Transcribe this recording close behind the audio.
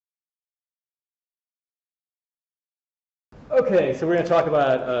Okay, so we're going to talk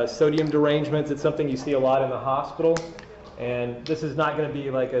about sodium derangements. It's something you see a lot in the hospital. And this is not going to be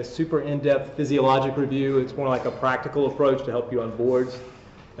like a super in-depth physiologic review. It's more like a practical approach to help you on boards.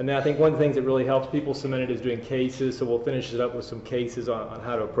 And then I think one of the things that really helps people submit it is doing cases. So we'll finish it up with some cases on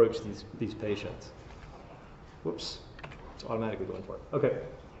how to approach these patients. Whoops, it's automatically going for it. Okay,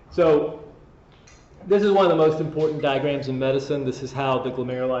 so this is one of the most important diagrams in medicine. This is how the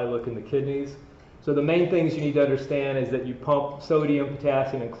glomeruli look in the kidneys. So the main things you need to understand is that you pump sodium,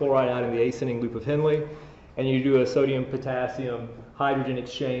 potassium, and chloride out in the ascending loop of Henle, and you do a sodium-potassium hydrogen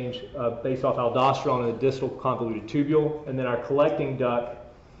exchange based off aldosterone in the distal convoluted tubule, and then our collecting duct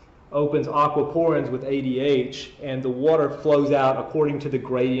opens aquaporins with ADH, and the water flows out according to the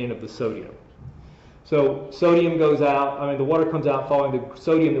gradient of the sodium. So sodium goes out, the water comes out following the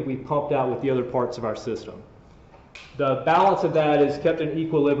sodium that we pumped out with the other parts of our system. The balance of that is kept in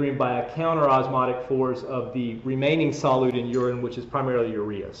equilibrium by a counter-osmotic force of the remaining solute in urine, which is primarily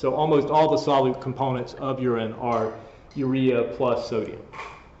urea. So almost all the solute components of urine are urea plus sodium.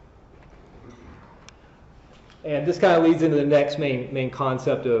 And this kind of leads into the next main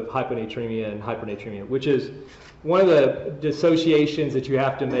concept of hyponatremia and hypernatremia, which is one of the dissociations that you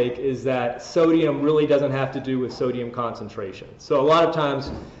have to make is that sodium really doesn't have to do with sodium concentration. So a lot of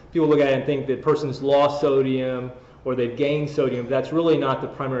times people look at it and think that person's lost sodium or they've gained sodium. That's really not the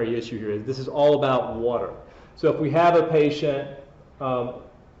primary issue here. This is all about water. So if we have a patient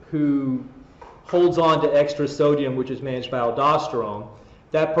who holds on to extra sodium, which is managed by aldosterone,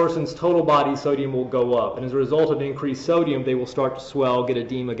 that person's total body sodium will go up. And as a result of increased sodium, they will start to swell, get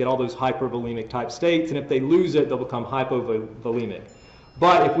edema, get all those hypervolemic type states. And if they lose it, they'll become hypovolemic.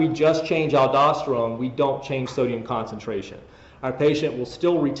 But if we just change aldosterone, we don't change sodium concentration. Our patient will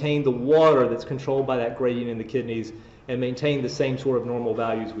still retain the water that's controlled by that gradient in the kidneys and maintain the same sort of normal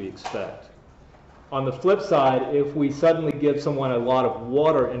values we expect. On the flip side, if we suddenly give someone a lot of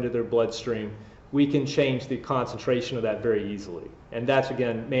water into their bloodstream, we can change the concentration of that very easily. And that's,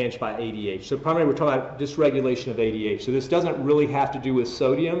 again, managed by ADH. So primarily we're talking about dysregulation of ADH. So this doesn't really have to do with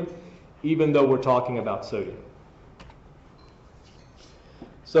sodium, even though we're talking about sodium.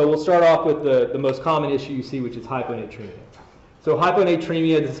 So we'll start off with the most common issue you see, which is hyponatremia. So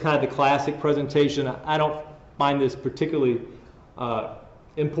hyponatremia, this is kind of the classic presentation. I don't find this particularly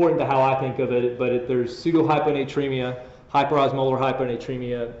important to how I think of it, but there's pseudohyponatremia, hyperosmolar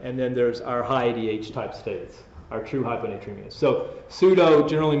hyponatremia, and then there's our high ADH type states, our true hyponatremia. So pseudo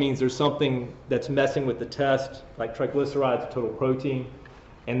generally means there's something that's messing with the test, like triglycerides, total protein,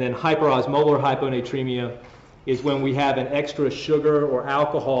 and then hyperosmolar hyponatremia is when we have an extra sugar or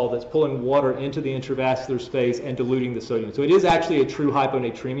alcohol that's pulling water into the intravascular space and diluting the sodium. So it is actually a true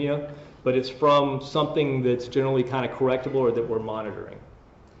hyponatremia, but it's from something that's generally kind of correctable or that we're monitoring.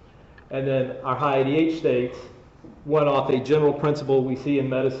 And then our high ADH states went off a general principle we see in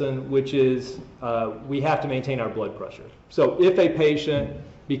medicine, which is we have to maintain our blood pressure. So if a patient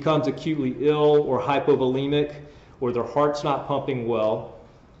becomes acutely ill or hypovolemic or their heart's not pumping well,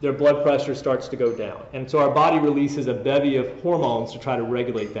 their blood pressure starts to go down. And so our body releases a bevy of hormones to try to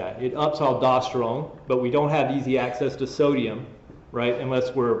regulate that. It ups aldosterone, but we don't have easy access to sodium, right,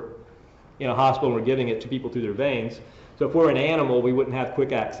 unless we're in a hospital and we're giving it to people through their veins. So if we're an animal, we wouldn't have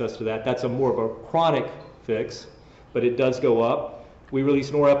quick access to that. That's more of a chronic fix, but it does go up. We release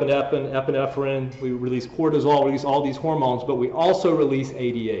norepinephrine, epinephrine, we release cortisol, we release all these hormones, but we also release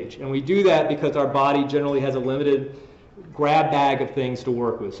ADH. And we do that because our body generally has a limited grab bag of things to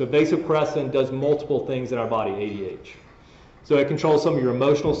work with. So vasopressin does multiple things in our body, ADH. So it controls some of your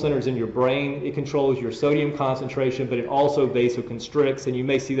emotional centers in your brain. It controls your sodium concentration, but it also vasoconstricts, and you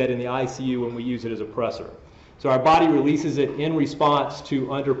may see that in the ICU when we use it as a pressor. So our body releases it in response to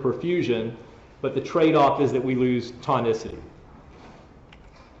underperfusion, but the trade-off is that we lose tonicity.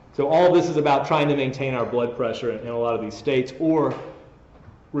 So all of this is about trying to maintain our blood pressure in a lot of these states or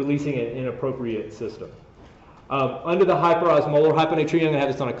releasing an inappropriate system. Under the hyperosmolar hyponatremia, I'm going to have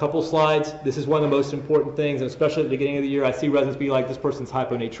this on a couple slides. This is one of the most important things, and especially at the beginning of the year, I see residents be like, this person's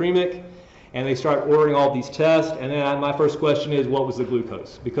hyponatremic, and they start ordering all these tests, and then my first question is, what was the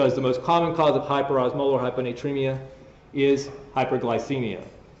glucose? Because the most common cause of hyperosmolar hyponatremia is hyperglycemia.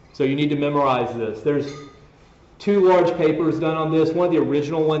 So you need to memorize this. There's 2 large papers done on this. One of the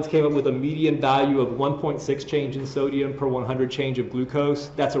original ones came up with a median value of 1.6 change in sodium per 100 change of glucose.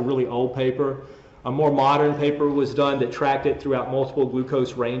 That's a really old paper. A more modern paper was done that tracked it throughout multiple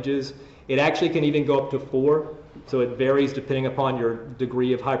glucose ranges. It actually can even go up to 4, so it varies depending upon your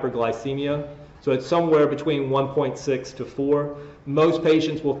degree of hyperglycemia. So it's somewhere between 1.6 to 4. Most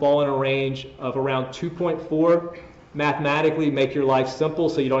patients will fall in a range of around 2.4. Mathematically, make your life simple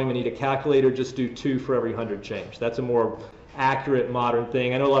so you don't even need a calculator. Just do 2 for every 100 change. That's a more accurate modern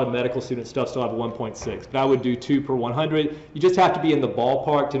thing. I know a lot of medical student stuff still have 1.6, but I would do 2 per 100. You just have to be in the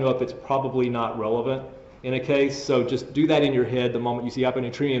ballpark to know if it's probably not relevant in a case. So just do that in your head the moment you see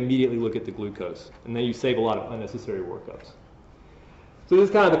hyponatremia, immediately look at the glucose, and then you save a lot of unnecessary workups. So this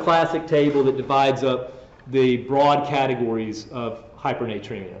is kind of the classic table that divides up the broad categories of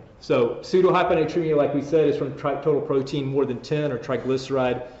hypernatremia. So pseudohyponatremia, like we said, is from total protein more than 10 or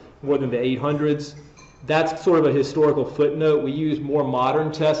triglyceride more than the 800s. That's sort of a historical footnote. We use more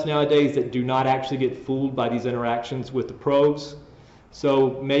modern tests nowadays that do not actually get fooled by these interactions with the probes.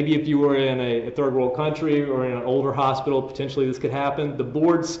 So maybe if you were in a third world country or in an older hospital, potentially this could happen. The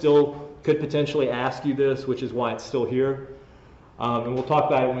board still could potentially ask you this, which is why it's still here. And we'll talk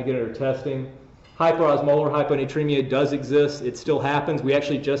about it when we get into testing. Hyperosmolar hyponatremia does exist. It still happens. We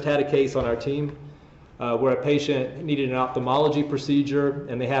actually just had a case on our team where a patient needed an ophthalmology procedure,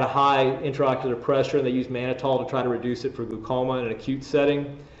 and they had a high intraocular pressure, and they used mannitol to try to reduce it for glaucoma in an acute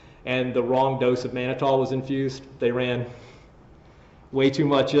setting, and the wrong dose of mannitol was infused. They ran way too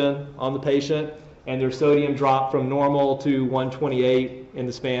much in on the patient, and their sodium dropped from normal to 128 in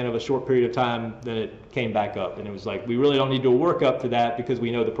the span of a short period of time. Then it came back up, and it was like, we really don't need to do a workup for that because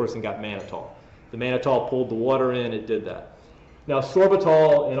we know the person got mannitol. The mannitol pulled the water in, it did that. Now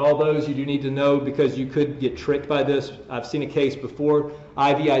sorbitol and all those you do need to know because you could get tricked by this. I've seen a case before.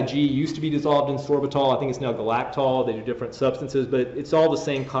 IVIG used to be dissolved in sorbitol. I think it's now galactol. They do different substances, but it's all the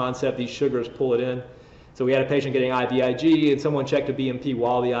same concept. These sugars pull it in. So we had a patient getting IVIG, and someone checked a BMP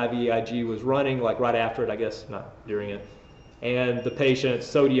while the IVIG was running, like right after it, I guess, not during it. And the patient's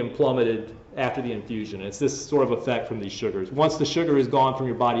sodium plummeted after the infusion. It's this sort of effect from these sugars. Once the sugar is gone from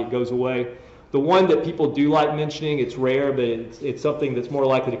your body, it goes away. The one that people do like mentioning, it's rare, but it's something that's more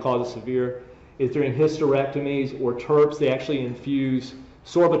likely to cause a severe, is during hysterectomies or TURPs, they actually infuse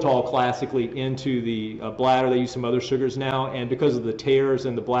sorbitol classically into the bladder. They use some other sugars now, and because of the tears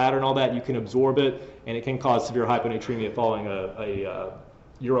in the bladder and all that, you can absorb it, and it can cause severe hyponatremia following a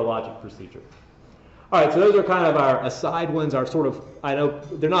urologic procedure. All right, so those are kind of our aside ones, our sort of, I know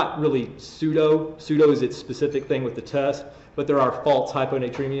they're not really pseudo is its specific thing with the test, but there are false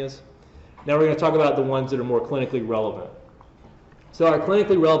hyponatremias. Now we're going to talk about the ones that are more clinically relevant. So our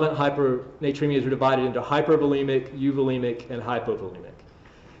clinically relevant hypernatremias are divided into hypervolemic, euvolemic, and hypovolemic.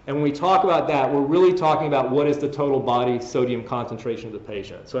 And when we talk about that, we're really talking about what is the total body sodium concentration of the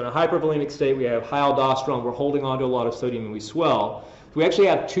patient. So in a hypervolemic state, we have high aldosterone, we're holding on to a lot of sodium and we swell. So we actually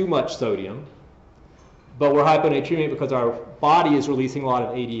have too much sodium, but we're hyponatremic because our body is releasing a lot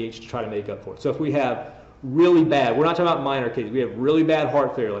of ADH to try to make up for it. So if we have really bad, we're not talking about minor cases, we have really bad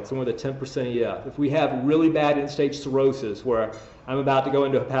heart failure, like someone with a 10% EF. If we have really bad end-stage cirrhosis, where I'm about to go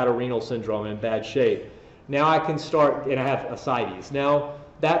into hepatorenal syndrome and in bad shape, now I can start, and I have ascites, now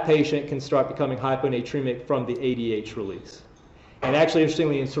that patient can start becoming hyponatremic from the ADH release. And actually,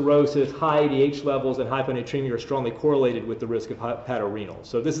 interestingly, in cirrhosis, high ADH levels and hyponatremia are strongly correlated with the risk of hepatorenal.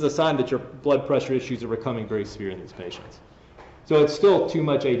 So this is a sign that your blood pressure issues are becoming very severe in these patients. So it's still too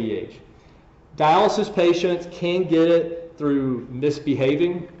much ADH. Dialysis patients can get it through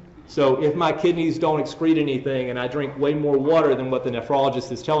misbehaving. So if my kidneys don't excrete anything and I drink way more water than what the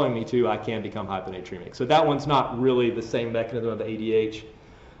nephrologist is telling me to, I can become hyponatremic. So that one's not really the same mechanism of the ADH,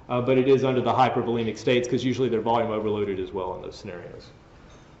 but it is under the hypervolemic states because usually they're volume overloaded as well in those scenarios.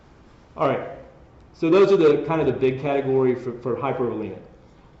 All right, so those are the kind of the big category for hypervolemic.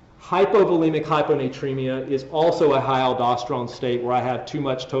 Hypovolemic hyponatremia is also a high aldosterone state where I have too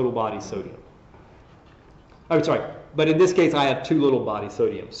much total body sodium. I'm sorry, but in this case I have too little body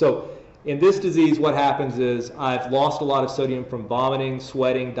sodium. So in this disease what happens is I've lost a lot of sodium from vomiting,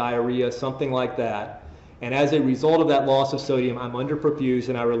 sweating, diarrhea, something like that. And as a result of that loss of sodium, I'm underperfused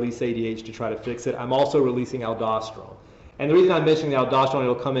and I release ADH to try to fix it. I'm also releasing aldosterone. And the reason I'm mentioning the aldosterone,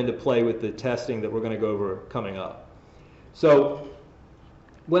 it'll come into play with the testing that we're going to go over coming up. So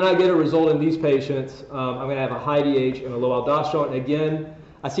when I get a result in these patients, I'm going to have a high DH and a low aldosterone. And again,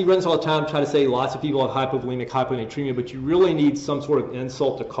 I see residents all the time try to say lots of people have hypovolemic hyponatremia, but you really need some sort of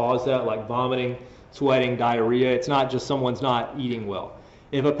insult to cause that, like vomiting, sweating, diarrhea. It's not just someone's not eating well.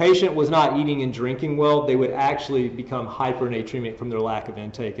 If a patient was not eating and drinking well, they would actually become hypernatremic from their lack of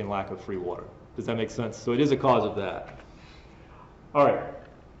intake and lack of free water. Does that make sense? So it is a cause of that. All right.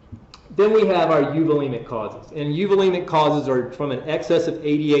 Then we have our euvolemic causes. And euvolemic causes are from an excess of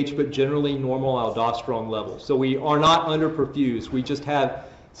ADH, but generally normal aldosterone levels. So we are not underperfused. We just have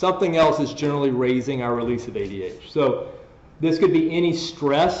something else is generally raising our release of ADH. So this could be any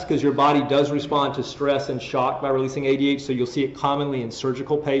stress, because your body does respond to stress and shock by releasing ADH, so you'll see it commonly in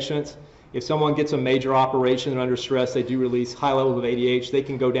surgical patients. If someone gets a major operation and under stress, they do release high levels of ADH. They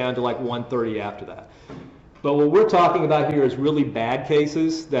can go down to like 130 after that. But what we're talking about here is really bad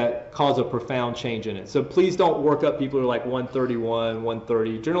cases that cause a profound change in it. So please don't work up people who are like 131,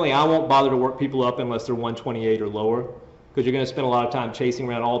 130. Generally, I won't bother to work people up unless they're 128 or lower, because you're going to spend a lot of time chasing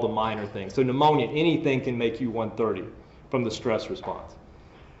around all the minor things. So pneumonia, anything can make you 130 from the stress response.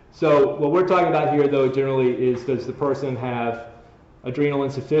 So what we're talking about here, though, generally is, does the person have adrenal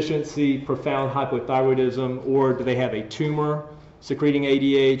insufficiency, profound hypothyroidism, or do they have a tumor secreting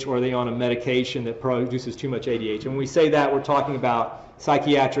ADH, or are they on a medication that produces too much ADH? And when we say that, we're talking about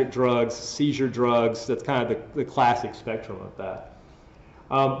psychiatric drugs, seizure drugs. That's kind of the classic spectrum of that.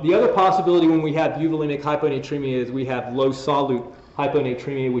 The other possibility when we have euvolemic hyponatremia is we have low solute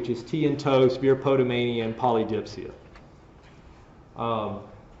hyponatremia, which is tea and toast, severe potomania, and polydipsia. So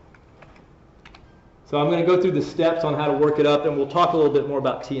I'm going to go through the steps on how to work it up, and we'll talk a little bit more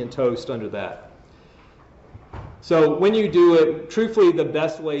about tea and toast under that. So when you do it, truthfully, the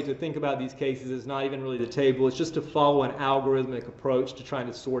best way to think about these cases is not even really the table. It's just to follow an algorithmic approach to trying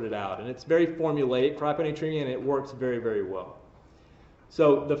to sort it out. And it's very formulaic for hyponatremia, and it works very, very well.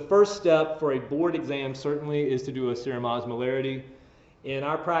 So the first step for a board exam certainly is to do a serum osmolarity. In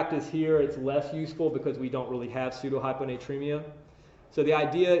our practice here, it's less useful because we don't really have pseudohyponatremia. So the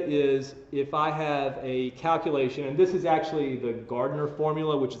idea is, if I have a calculation, and this is actually the Gardner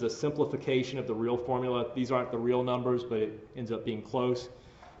formula, which is a simplification of the real formula. These aren't the real numbers, but it ends up being close.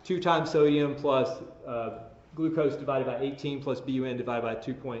 2 times sodium plus glucose divided by 18 plus BUN divided by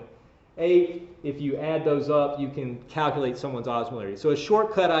 2.8. If you add those up, you can calculate someone's osmolarity. So a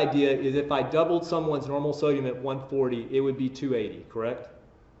shortcut idea is, if I doubled someone's normal sodium at 140, it would be 280, correct?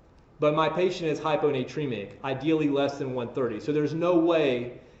 But my patient is hyponatremic, ideally less than 130. So there's no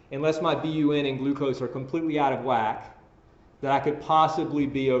way, unless my BUN and glucose are completely out of whack, that I could possibly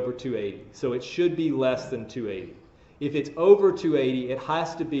be over 280. So it should be less than 280. If it's over 280, it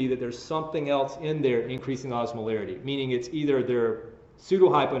has to be that there's something else in there increasing osmolarity, meaning it's either their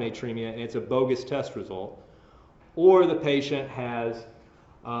pseudohyponatremia and it's a bogus test result, or the patient has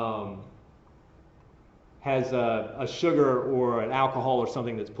a sugar or an alcohol or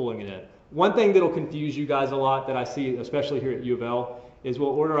something that's pulling it in. One thing that'll confuse you guys a lot that I see, especially here at U of L, is we'll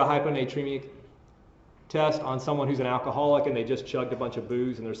order a hyponatremic test on someone who's an alcoholic and they just chugged a bunch of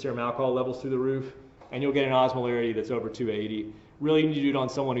booze and their serum alcohol levels through the roof, and you'll get an osmolarity that's over 280. Really, you need to do it on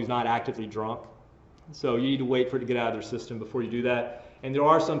someone who's not actively drunk. So you need to wait for it to get out of their system before you do that. And there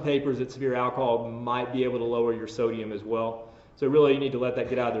are some papers that severe alcohol might be able to lower your sodium as well. So really, you need to let that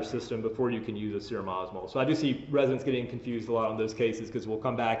get out of their system before you can use a serum osmol. So I do see residents getting confused a lot on those cases, because we'll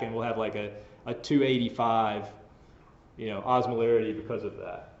come back and we'll have like a 285, osmolarity because of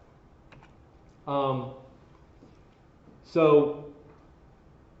that. So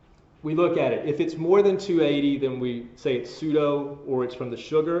we look at it. If it's more than 280, then we say it's pseudo or it's from the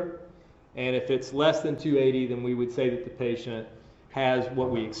sugar. And if it's less than 280, then we would say that the patient has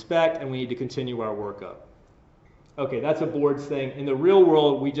what we expect, and we need to continue our workup. Okay, that's a boards thing. In the real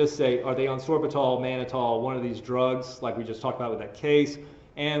world, we just say, are they on sorbitol, mannitol, one of these drugs, like we just talked about with that case,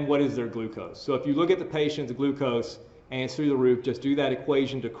 and what is their glucose? So if you look at the patient's glucose and it's through the roof, just do that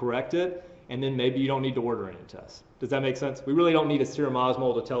equation to correct it, and then maybe you don't need to order any tests. Does that make sense? We really don't need a serum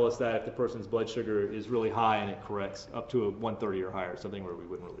osmol to tell us that if the person's blood sugar is really high and it corrects up to a 130 or higher, something where we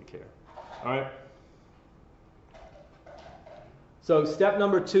wouldn't really care. All right? So step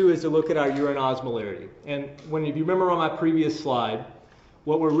number 2 is to look at our urine osmolarity. And if you remember on my previous slide,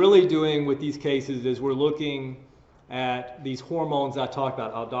 what we're really doing with these cases is we're looking at these hormones I talked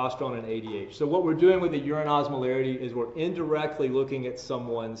about, aldosterone and ADH. So what we're doing with the urine osmolarity is we're indirectly looking at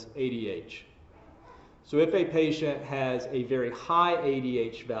someone's ADH. So if a patient has a very high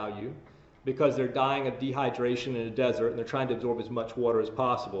ADH value because they're dying of dehydration in a desert and they're trying to absorb as much water as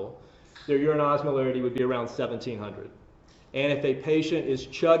possible, their urine osmolarity would be around 1700. And if a patient is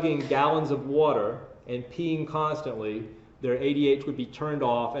chugging gallons of water and peeing constantly, their ADH would be turned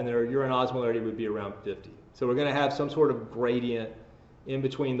off and their urine osmolarity would be around 50. So we're going to have some sort of gradient in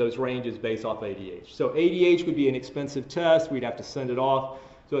between those ranges based off ADH. So ADH would be an expensive test. We'd have to send it off.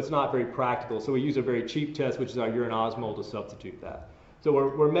 So it's not very practical. So we use a very cheap test, which is our urine osmol, to substitute that. So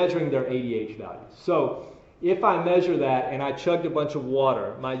we're measuring their ADH values. So if I measure that and I chugged a bunch of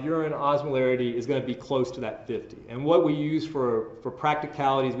water, my urine osmolarity is going to be close to that 50. And what we use for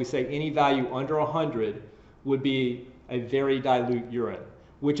practicalities, we say any value under 100 would be a very dilute urine,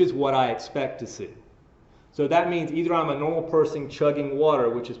 which is what I expect to see. So that means either I'm a normal person chugging water,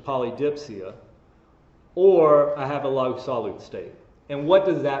 which is polydipsia, or I have a low solute state. And what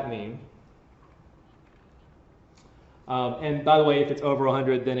does that mean? And by the way, if it's over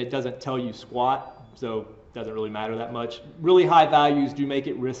 100, then it doesn't tell you squat. So doesn't really matter that much. Really high values do make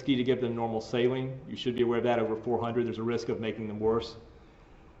it risky to give them normal saline. You should be aware of that. Over 400, there's a risk of making them worse.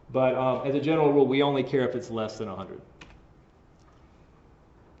 But as a general rule, we only care if it's less than 100.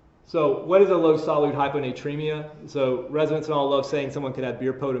 So what is a low solute hyponatremia? So residents and all love saying someone could have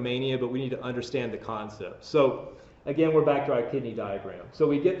beer potomania, but we need to understand the concept. So again, we're back to our kidney diagram. So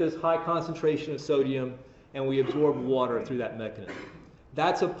we get this high concentration of sodium, and we absorb water through that mechanism.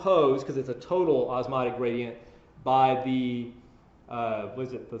 That's opposed, because it's a total osmotic gradient, by the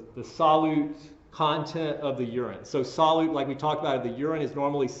the solute content of the urine. So solute, like we talked about, the urine is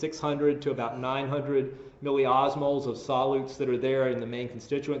normally 600 to about 900 milliosmoles of solutes that are there in the main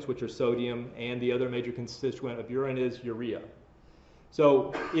constituents, which are sodium, and the other major constituent of urine is urea.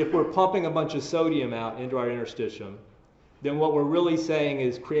 So if we're pumping a bunch of sodium out into our interstitium, then what we're really saying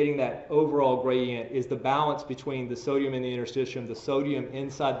is creating that overall gradient is the balance between the sodium in the interstitium, the sodium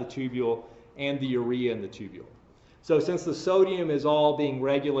inside the tubule, and the urea in the tubule. So since the sodium is all being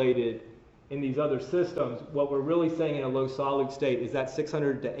regulated in these other systems, what we're really saying in a low solute state is that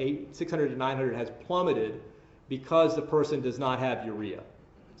 600 to 900 has plummeted because the person does not have urea.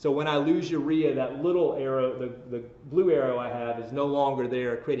 So when I lose urea, that little arrow, the blue arrow I have, is no longer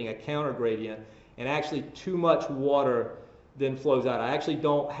there, creating a counter gradient, and actually too much water then flows out. I actually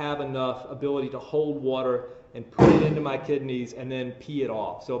don't have enough ability to hold water and put it into my kidneys and then pee it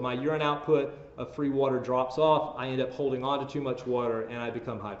off. So my urine output of free water drops off, I end up holding on to too much water, and I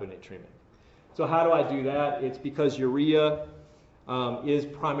become hyponatremic. So how do I do that? It's because urea is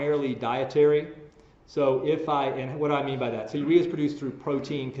primarily dietary. So and what do I mean by that? So urea is produced through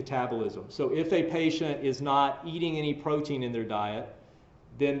protein catabolism. So if a patient is not eating any protein in their diet,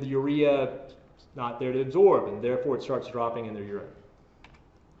 then the urea is not there to absorb, and therefore it starts dropping in their urine.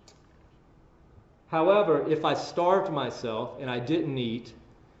 However, if I starved myself and I didn't eat,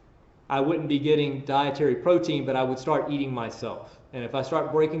 I wouldn't be getting dietary protein, but I would start eating myself. And if I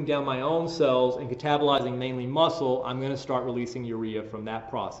start breaking down my own cells and catabolizing mainly muscle, I'm going to start releasing urea from that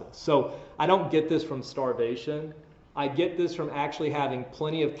process. So I don't get this from starvation. I get this from actually having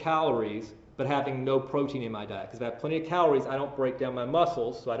plenty of calories, but having no protein in my diet. Because if I have plenty of calories, I don't break down my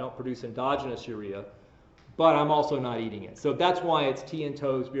muscles, so I don't produce endogenous urea, but I'm also not eating it. So that's why it's tea and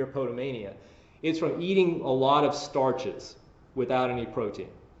toast, beer potomania. It's from eating a lot of starches without any protein.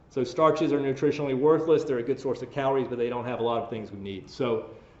 So starches are nutritionally worthless. They're a good source of calories, but they don't have a lot of things we need. So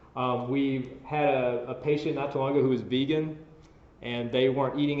we had a patient not too long ago who was vegan, and they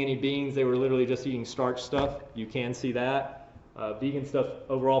weren't eating any beans. They were literally just eating starch stuff. You can see that. Vegan stuff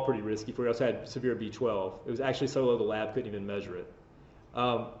overall pretty risky for you. Also had severe B12. It was actually so low the lab couldn't even measure it.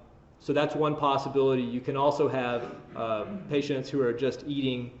 So that's one possibility. You can also have patients who are just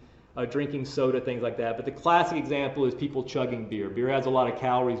eating drinking soda, things like that. But the classic example is people chugging beer. Beer has a lot of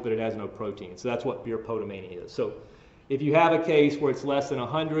calories, but it has no protein. So that's what beer potomania is. So if you have a case where it's less than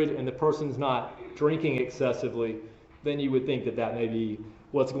 100 and the person's not drinking excessively, then you would think that that may be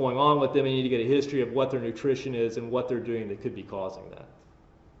what's going on with them, and you need to get a history of what their nutrition is and what they're doing that could be causing that.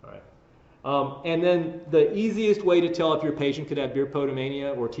 All right. And then the easiest way to tell if your patient could have beer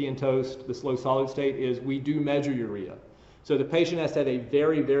potomania or tea and toast, this low solid state, is we do measure urea. So the patient has to have a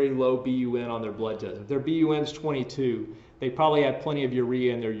very, very low BUN on their blood test. If their BUN is 22, they probably have plenty of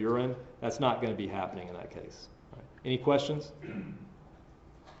urea in their urine. That's not going to be happening in that case. All right. Any questions?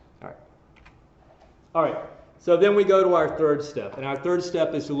 All right. All right. So then we go to our third step. And our third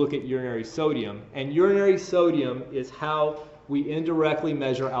step is to look at urinary sodium. And urinary sodium is how we indirectly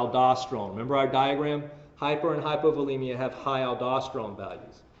measure aldosterone. Remember our diagram? Hyper and hypovolemia have high aldosterone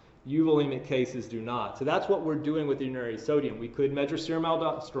values. Euvolemic cases do not. So that's what we're doing with urinary sodium. We could measure serum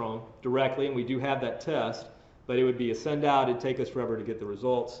aldosterone directly, and we do have that test, but it would be a send out. It'd take us forever to get the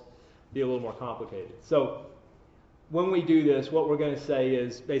results. Be a little more complicated. So when we do this, what we're going to say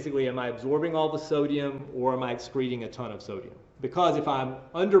is basically, am I absorbing all the sodium or am I excreting a ton of sodium? Because if I'm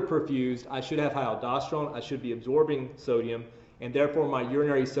underperfused, I should have high aldosterone, I should be absorbing sodium, and therefore my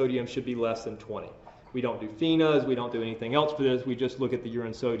urinary sodium should be less than 20. We don't do phenas, we don't do anything else for this, we just look at the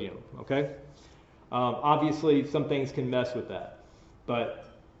urine sodium, okay? Obviously, some things can mess with that. But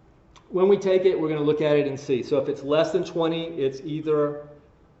when we take it, we're going to look at it and see. So if it's less than 20, it's either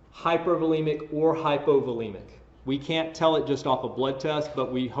hypervolemic or hypovolemic. We can't tell it just off a blood test,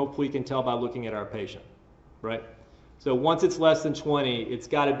 but we hopefully can tell by looking at our patient, right? So once it's less than 20, it's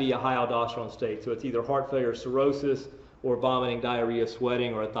got to be a high aldosterone state. So it's either heart failure, cirrhosis, or vomiting, diarrhea,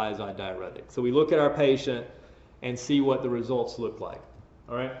 sweating, or a thiazide diuretic. So we look at our patient and see what the results look like,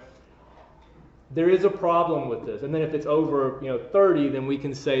 all right? There is a problem with this. And then if it's over 30, then we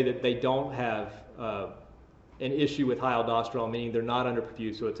can say that they don't have an issue with high aldosterone, meaning they're not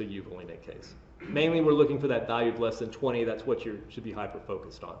underperfused, so it's a euvolemic case, Mainly we're looking for that value of less than 20. That's what you should be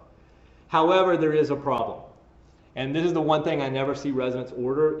hyper-focused on. However, there is a problem. And this is the one thing I never see residents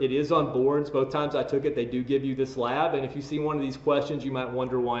order. It is on boards. Both times I took it, they do give you this lab. And if you see one of these questions, you might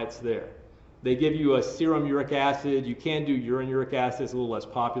wonder why it's there. They give you a serum uric acid. You can do urine uric acid. It's a little less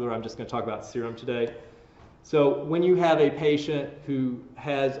popular. I'm just going to talk about serum today. So when you have a patient who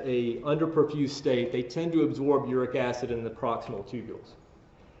has a underperfused state, they tend to absorb uric acid in the proximal tubules.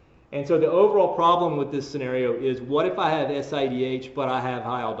 And so the overall problem with this scenario is, what if I have SIDH but I have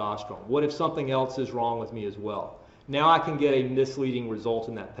high aldosterone? What if something else is wrong with me as well? Now I can get a misleading result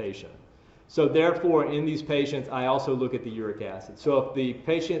in that patient. So therefore, in these patients, I also look at the uric acid. So if the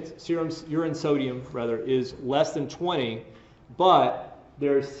patient's urine sodium is less than 20, but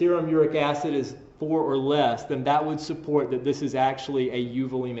their serum uric acid is 4 or less, then that would support that this is actually a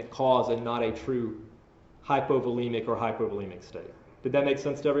euvolemic cause and not a true hypovolemic or hypovolemic state. Did that make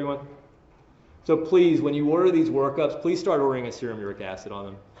sense to everyone? So please, when you order these workups, please start ordering a serum uric acid on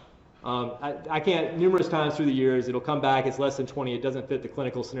them. I can't, numerous times through the years, it'll come back, it's less than 20, it doesn't fit the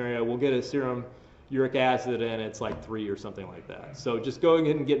clinical scenario. We'll get a serum uric acid and it's like 3 or something like that. So just go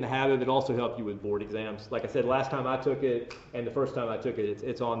ahead and get in the habit of it. Also help you with board exams. Like I said, last time I took it and the first time I took it,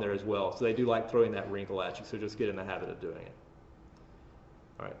 it's on there as well. So they do like throwing that wrinkle at you, so just get in the habit of doing it.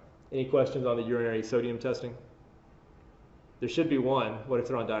 All right, any questions on the urinary sodium testing? There should be one. What if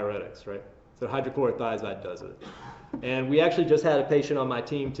they're on diuretics, right? So hydrochlorothiazide does it. And we actually just had a patient on my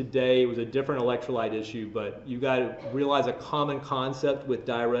team today. It was a different electrolyte issue, but you got to realize a common concept with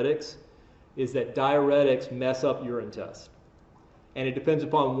diuretics is that diuretics mess up urine tests. And it depends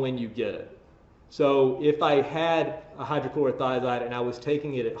upon when you get it. So if I had a hydrochlorothiazide and I was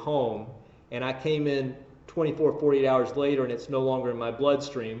taking it at home and I came in 24, 48 hours later and it's no longer in my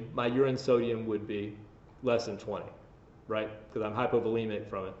bloodstream, my urine sodium would be less than 20. Right? Because I'm hypovolemic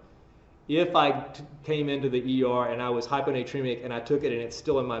from it. If I came into the ER and I was hyponatremic and I took it and it's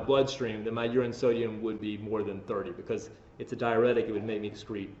still in my bloodstream, then my urine sodium would be more than 30 because it's a diuretic, it would make me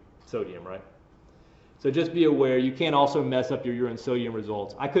excrete sodium, right? So just be aware, you can also mess up your urine sodium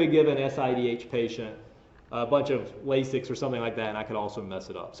results. I could give an SIDH patient a bunch of Lasix or something like that and I could also mess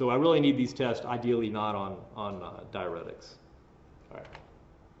it up. So I really need these tests, ideally not on diuretics. All right.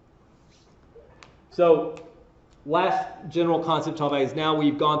 So last general concept to talk about is now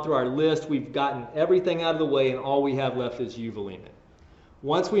we've gone through our list, we've gotten everything out of the way, and all we have left is euvolemic.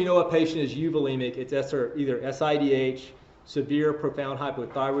 Once we know a patient is euvolemic, it's either SIDH, severe profound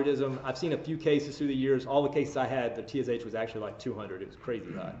hypothyroidism. I've seen a few cases through the years. All the cases I had, the TSH was actually like 200. It was crazy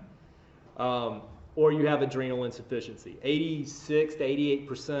high. Or you have adrenal insufficiency. 86 to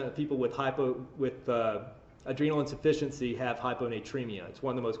 88% of people with adrenal insufficiency have hyponatremia. It's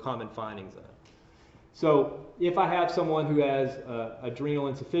one of the most common findings of it. So if I have someone who has adrenal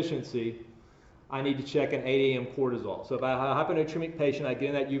insufficiency, I need to check an 8 a.m. cortisol. So if I have a hyponatremic patient, I get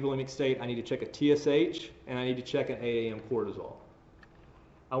in that euvolemic state, I need to check a TSH, and I need to check an 8 a.m. cortisol.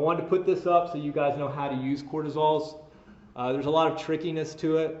 I wanted to put this up so you guys know how to use cortisols. There's a lot of trickiness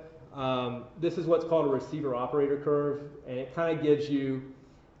to it. This is what's called a receiver operator curve, and it kind of gives you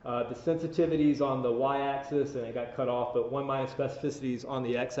the sensitivities on the y-axis, and it got cut off, but 1- specificities on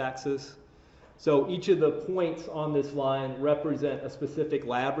the x-axis. So each of the points on this line represent a specific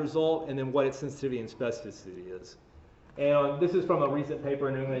lab result and then what its sensitivity and specificity is. And this is from a recent paper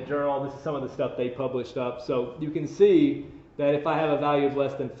in New England Journal. This is some of the stuff they published up. So you can see that if I have a value of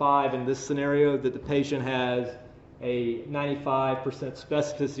less than 5 in this scenario, that the patient has a 95%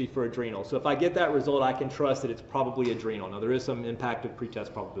 specificity for adrenal. So if I get that result, I can trust that it's probably adrenal. Now there is some impact of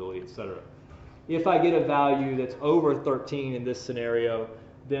pretest probability, et cetera. If I get a value that's over 13 in this scenario,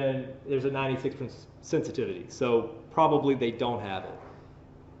 then there's a 96% sensitivity. So probably they don't have it.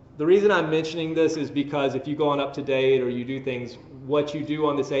 The reason I'm mentioning this is because if you go on Up to Date or you do things, what you do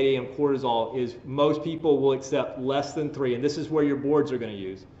on this 8 a.m. cortisol is most people will accept less than 3, and this is where your boards are going to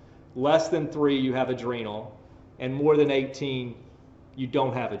use. Less than 3, you have adrenal, and more than 18, you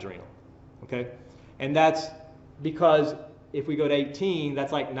don't have adrenal. Okay? And that's because if we go to 18,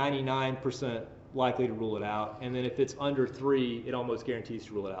 that's like 99% likely to rule it out. And then if it's under 3, it almost guarantees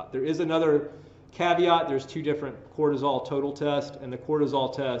to rule it out. There is another caveat. There's 2 different cortisol total tests, and the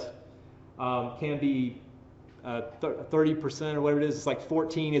cortisol test can be 30% or whatever it is. It's like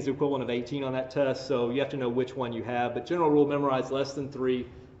 14 is the equivalent of 18 on that test, so you have to know which one you have. But general rule, memorize less than 3,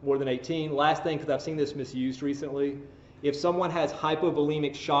 more than 18. Last thing, because I've seen this misused recently, if someone has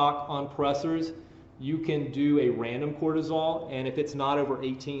hypovolemic shock on pressors, you can do a random cortisol, and if it's not over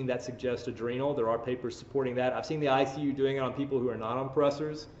 18, that suggests adrenal. There are papers supporting that. I've seen the ICU doing it on people who are not on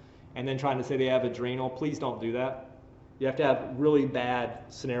pressors, and then trying to say they have adrenal. Please don't do that. You have to have a really bad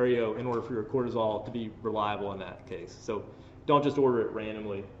scenario in order for your cortisol to be reliable in that case. So don't just order it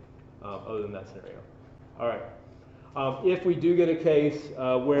randomly other than that scenario. All right. If we do get a case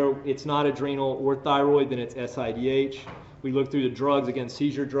where it's not adrenal or thyroid, then it's SIDH. We look through the drugs, again,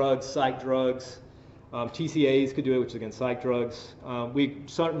 seizure drugs, psych drugs. TCAs could do it, which is again psych drugs.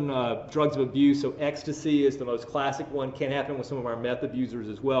 Certain drugs of abuse, so ecstasy is the most classic one, can happen with some of our meth abusers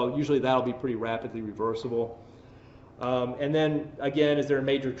as well. Usually that'll be pretty rapidly reversible. And then again, is there a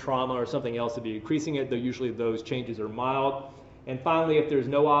major trauma or something else to be increasing it? Though usually those changes are mild. And finally, if there's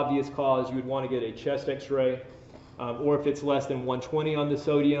no obvious cause, you would want to get a chest x-ray. Or if it's less than 120 on the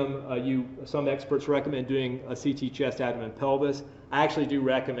sodium, some experts recommend doing a CT chest, abdomen, pelvis. I actually do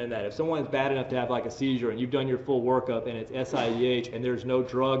recommend that. If someone's bad enough to have like a seizure and you've done your full workup and it's SIDH and there's no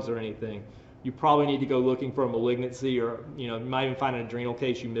drugs or anything, you probably need to go looking for a malignancy, or you might even find an adrenal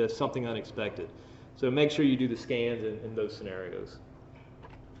case you missed, something unexpected. So make sure you do the scans in those scenarios.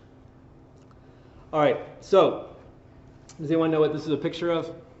 All right, so does anyone know what this is a picture of?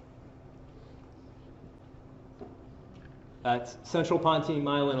 That's central pontine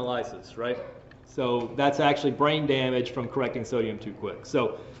myelinolysis, right? So that's actually brain damage from correcting sodium too quick.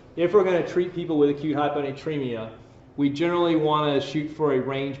 So if we're going to treat people with acute hyponatremia, we generally want to shoot for a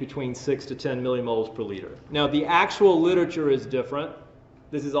range between 6 to 10 millimoles per liter. Now the actual literature is different.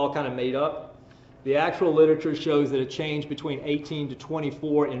 This is all kind of made up. The actual literature shows that a change between 18 to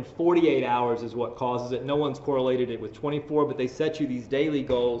 24 in 48 hours is what causes it. No one's correlated it with 24, but they set you these daily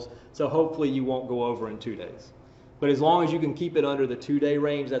goals, so hopefully you won't go over in 2 days. But as long as you can keep it under the 2-day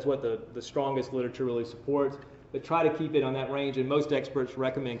range, that's what the strongest literature really supports. But try to keep it on that range, and most experts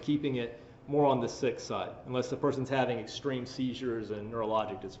recommend keeping it more on the 6 side, unless the person's having extreme seizures and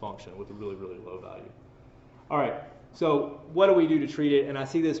neurologic dysfunction with a really, really low value. All right, so what do we do to treat it? And I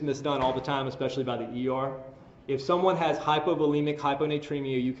see this misdone all the time, especially by the ER. If someone has hypovolemic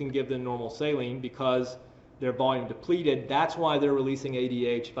hyponatremia, you can give them normal saline because they're volume depleted. That's why they're releasing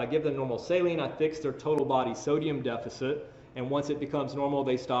ADH. If I give them normal saline, I fix their total body sodium deficit, and once it becomes normal,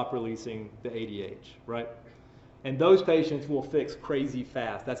 they stop releasing the ADH, right? And those patients will fix crazy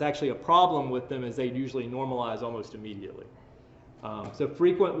fast. That's actually a problem with them, as they usually normalize almost immediately. So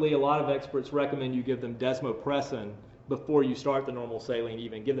frequently, a lot of experts recommend you give them desmopressin before you start the normal saline,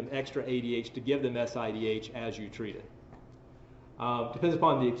 even give them extra ADH to give them SIDH as you treat it. Depends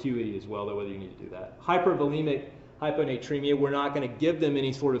upon the acuity as well, though, whether you need to do that. Hypervolemic hyponatremia, we're not going to give them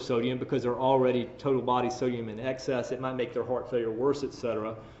any sort of sodium because they're already total body sodium in excess. It might make their heart failure worse,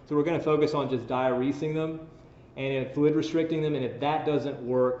 etc. So we're going to focus on just diuresing them and fluid restricting them. And if that doesn't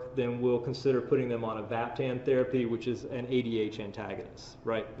work, then we'll consider putting them on a Vaptan therapy, which is an ADH antagonist,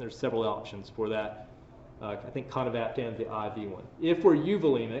 right? There's several options for that. I think Conivaptan is the IV one. If we're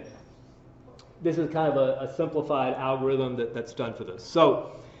euvolemic, this is kind of a simplified algorithm that's done for this.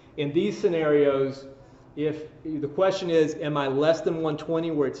 So in these scenarios, if the question is, am I less than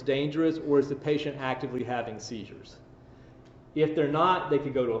 120 where it's dangerous, or is the patient actively having seizures? If they're not, they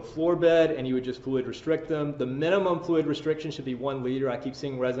could go to a floor bed and you would just fluid restrict them. The minimum fluid restriction should be 1 liter. I keep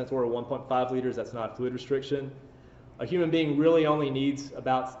seeing residents order 1.5 liters. That's not fluid restriction. A human being really only needs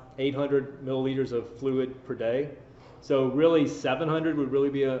about 800 milliliters of fluid per day. So really 700 would really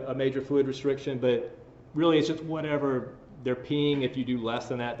be a major fluid restriction, but really it's just whatever they're peeing. If you do less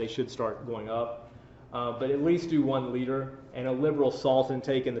than that, they should start going up. But at least do 1 liter and a liberal salt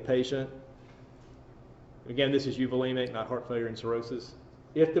intake in the patient. Again, this is euvolemic, not heart failure and cirrhosis.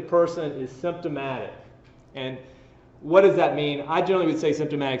 If the person is symptomatic, and what does that mean? I generally would say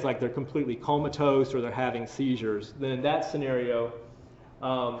symptomatic is like they're completely comatose or they're having seizures. Then in that scenario,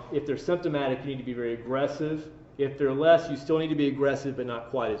 if they're symptomatic, you need to be very aggressive. If they're less, you still need to be aggressive, but not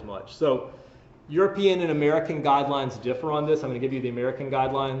quite as much. So European and American guidelines differ on this. I'm going to give you the American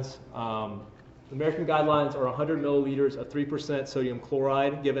guidelines. The American guidelines are 100 milliliters of 3% sodium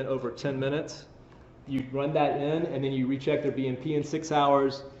chloride given over 10 minutes. You run that in, and then you recheck their BNP in 6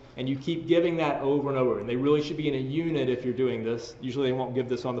 hours, and you keep giving that over and over. And they really should be in a unit if you're doing this. Usually they won't give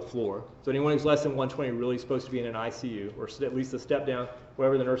this on the floor. So anyone who's less than 120 is really supposed to be in an ICU, or at least a step down,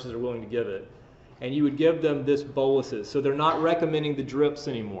 wherever the nurses are willing to give it. And you would give them this boluses. So they're not recommending the drips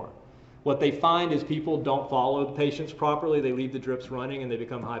anymore. What they find is people don't follow the patients properly. They leave the drips running and they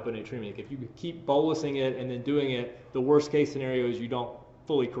become hyponatremic. If you keep bolusing it and then doing it, the worst case scenario is you don't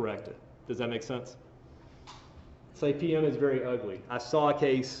fully correct it. Does that make sense? Say PM is very ugly. I saw a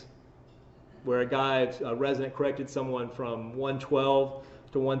case where a resident corrected someone from 112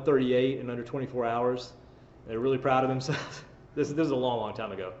 to 138 in under 24 hours. They're really proud of themselves. This is a long, long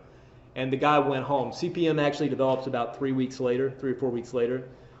time ago. And the guy went home. CPM actually develops about 3 weeks later, 3 or 4 weeks later.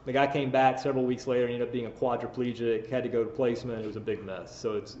 The guy came back several weeks later and ended up being a quadriplegic, had to go to placement. It was a big mess.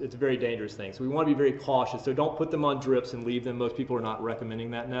 So it's a very dangerous thing. So we want to be very cautious. So don't put them on drips and leave them. Most people are not recommending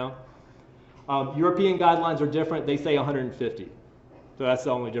that now. European guidelines are different. They say 150. So that's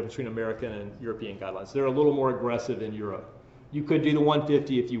the only difference between American and European guidelines. They're a little more aggressive in Europe. You could do the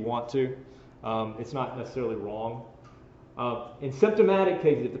 150 if you want to. It's not necessarily wrong. In symptomatic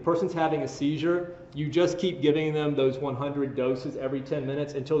cases, if the person's having a seizure, you just keep giving them those 100 doses every 10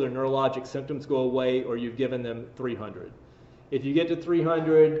 minutes until their neurologic symptoms go away, or you've given them 300. If you get to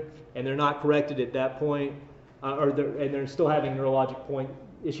 300 and they're not corrected at that point, and they're still having neurologic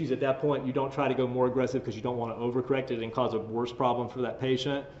issues at that point, you don't try to go more aggressive because you don't want to overcorrect it and cause a worse problem for that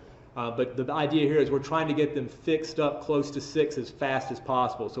patient. But the idea here is we're trying to get them fixed up close to 6 as fast as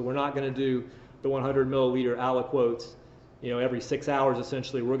possible. So we're not going to do the 100 milliliter aliquotes, every 6 hours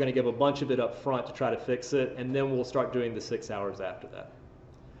essentially. We're going to give a bunch of it up front to try to fix it, and then we'll start doing the 6 hours after that.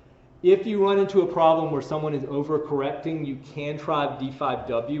 If you run into a problem where someone is overcorrecting, you can try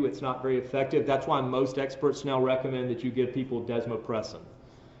D5W. It's not very effective. That's why most experts now recommend that you give people desmopressin,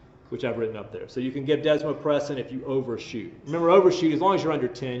 which I've written up there. So you can give desmopressin if you overshoot. Remember, overshoot, as long as you're under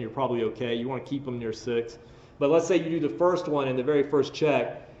 10, you're probably okay. You want to keep them near 6. But let's say you do the first one and the very first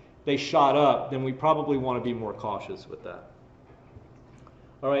check, they shot up, then we probably want to be more cautious with that.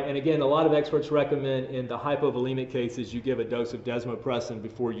 All right, and again, a lot of experts recommend in the hypovolemic cases, you give a dose of desmopressin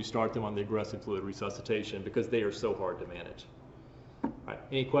before you start them on the aggressive fluid resuscitation because they are so hard to manage. All right,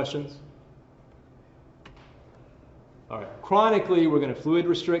 any questions? All right, chronically, we're going to fluid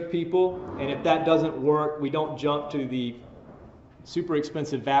restrict people, and if that doesn't work, we don't jump to the super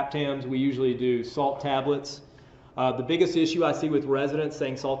expensive Vaptams. We usually do salt tablets. The biggest issue I see with residents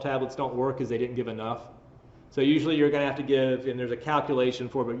saying salt tablets don't work is they didn't give enough. So usually you're going to have to give, and there's a calculation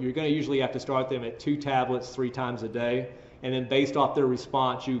for it, but you're going to usually have to start them at 2 tablets 3 times a day, and then based off their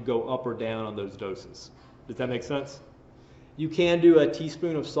response, you go up or down on those doses. Does that make sense? You can do a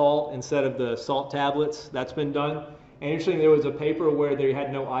teaspoon of salt instead of the salt tablets. That's been done. And interestingly, there was a paper where they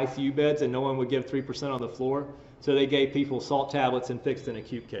had no ICU beds and no one would give 3% on the floor, so they gave people salt tablets and fixed an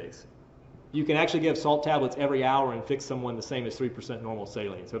acute case. You can actually give salt tablets every hour and fix someone the same as 3% normal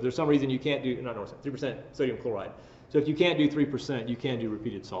saline. So if there's some reason you can't do, not normal, 3% sodium chloride. So if you can't do 3%, you can do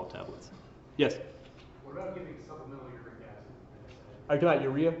repeated salt tablets. Yes? What about giving supplemental uric acid? Are you talking about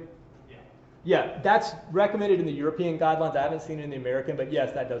urea? Yeah. Yeah, that's recommended in the European guidelines. I haven't seen it in the American, but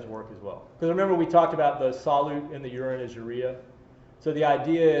yes, that does work as well. Because remember we talked about the solute in the urine is urea. So the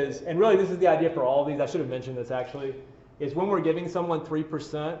idea is, and really this is the idea for all of these, I should have mentioned this actually, is when we're giving someone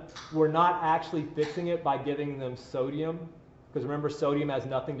 3%, we're not actually fixing it by giving them sodium, because remember, sodium has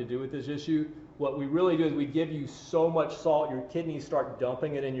nothing to do with this issue. What we really do is we give you so much salt, your kidneys start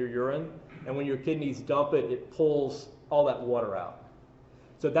dumping it in your urine, and when your kidneys dump it, it pulls all that water out.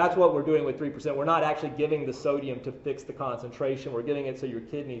 So that's what we're doing with 3%. We're not actually giving the sodium to fix the concentration. We're giving it so your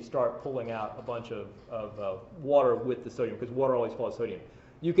kidneys start pulling out a bunch of water with the sodium, because water always follows sodium.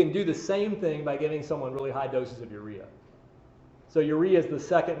 You can do the same thing by giving someone really high doses of urea. So urea is the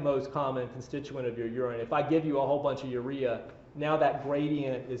second most common constituent of your urine. If I give you a whole bunch of urea, now that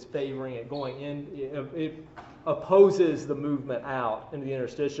gradient is favoring it going in. It opposes the movement out into the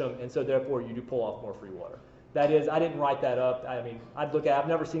interstitium, and so therefore you do pull off more free water. That is, I didn't write that up. I mean, I've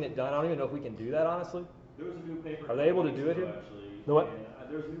never seen it done. I don't even know if we can do that, honestly. There was a new paper. Are they able to do it here? Actually, The what?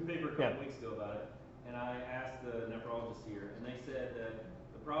 There was a new paper a couple weeks ago about it, and I asked the nephrologist here, and they said that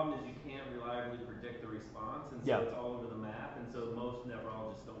the problem is you can't reliably predict the response, and so it's all over the map, and so most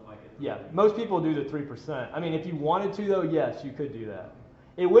nephrologists don't like it. Yeah, most people do the 3%. I mean, if you wanted to, though, yes, you could do that.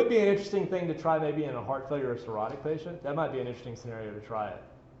 It would be an interesting thing to try maybe in a heart failure or cirrhotic patient. That might be an interesting scenario to try it.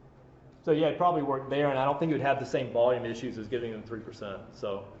 So yeah, it'd probably work there, and I don't think it would have the same volume issues as giving them 3%.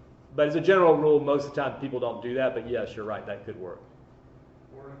 So, but as a general rule, most of the time people don't do that, but yes, you're right, that could work.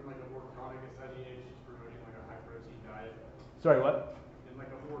 Or in like a more chronic SIDH, just promoting like a high protein diet. Sorry, what? In like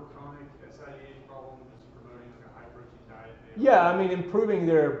a more chronic SIDH problem, just promoting like a high protein diet. Yeah, I mean, improving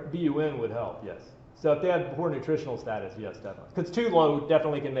their BUN would help, yes. So if they have poor nutritional status, yes, definitely. Because too low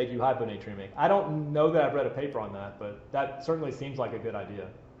definitely can make you hyponatremic. I don't know that I've read a paper on that, but that certainly seems like a good idea.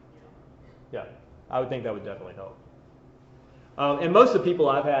 Yeah, I would think that would definitely help. And most of the people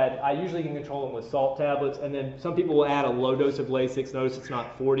I've had, I usually can control them with salt tablets, and then some people will add a low dose of Lasix. Notice it's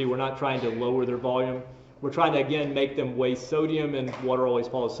not 40. We're not trying to lower their volume. We're trying to, again, make them waste sodium, and water always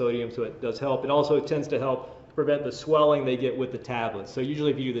follows sodium, so it does help. It also tends to help prevent the swelling they get with the tablets. So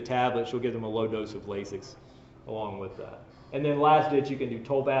usually if you do the tablets, you'll give them a low dose of Lasix along with that. And then last ditch, you can do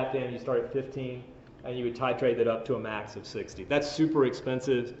tolvaptan. You start at 15, and you would titrate that up to a max of 60. That's super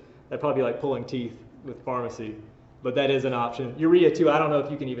expensive. That'd probably be like pulling teeth with pharmacy. but that is an option. Urea too, I don't know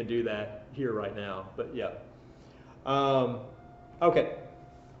if you can even do that here right now, but yeah. Okay,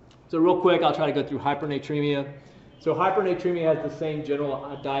 so real quick, I'll try to go through hypernatremia. So hypernatremia has the same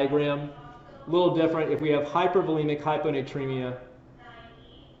general diagram, a little different. If we have hypervolemic hyponatremia,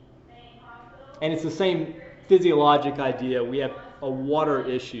 and it's the same physiologic idea, we have a water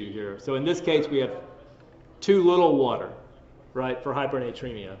issue here. So in this case, we have too little water, right, for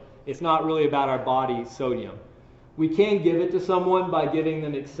hypernatremia. It's not really about our body's sodium. We can give it to someone by giving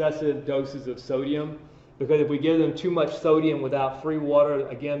them excessive doses of sodium, because if we give them too much sodium without free water,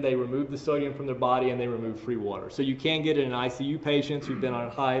 again, they remove the sodium from their body and they remove free water. So you can get it in ICU patients who've been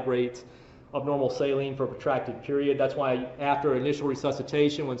on high rates of normal saline for a protracted period. That's why after initial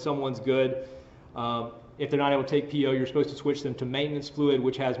resuscitation, when someone's good, if they're not able to take PO, you're supposed to switch them to maintenance fluid,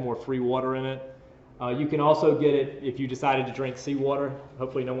 which has more free water in it. You can also get it if you decided to drink seawater.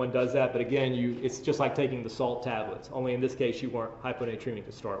 Hopefully no one does that, but again, it's just like taking the salt tablets, only in this case you weren't hyponatremic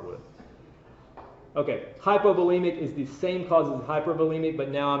to start with. Okay, hypovolemic is the same cause as hypervolemic, but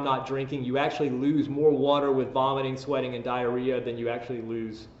now I'm not drinking. You actually lose more water with vomiting, sweating, and diarrhea than you actually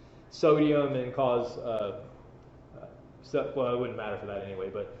lose sodium and cause, well, it wouldn't matter for that anyway,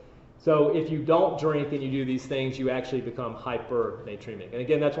 but so if you don't drink and you do these things, you actually become hypernatremic. And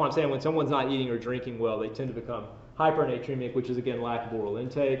again, that's why I'm saying when someone's not eating or drinking well, they tend to become hypernatremic, which is again lack of oral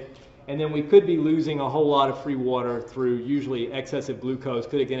intake. And then we could be losing a whole lot of free water through usually excessive glucose.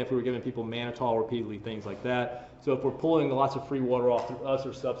 Could again, if we were giving people mannitol repeatedly, things like that. So if we're pulling lots of free water off through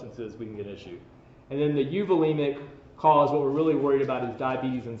other substances, we can get an issue. And then the euvolemic cause, what we're really worried about is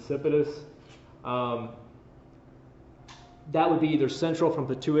diabetes insipidus. That would be either central from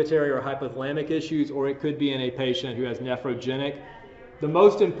pituitary or hypothalamic issues, or it could be in a patient who has nephrogenic. The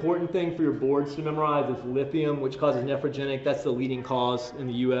most important thing for your boards to memorize is lithium, which causes nephrogenic. That's the leading cause in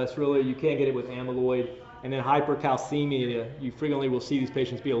the U.S. really. You can't get it with amyloid. And then hypercalcemia, you frequently will see these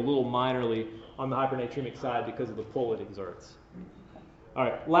patients be a little minorly on the hypernatremic side because of the pull it exerts. All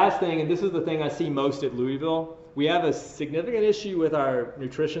right, last thing, and this is the thing I see most at Louisville. We have a significant issue with our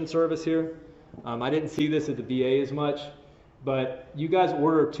nutrition service here. I didn't see this at the VA as much, but you guys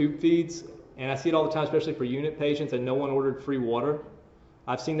order tube feeds, and I see it all the time, especially for unit patients, and no one ordered free water.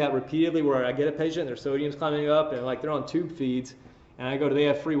 I've seen that repeatedly where I get a patient, their sodium's climbing up, and like they're on tube feeds, and I go, do they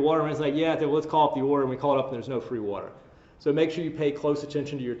have free water? And it's like, yeah, well, let's call up the order, and we call it up, and there's no free water. So make sure you pay close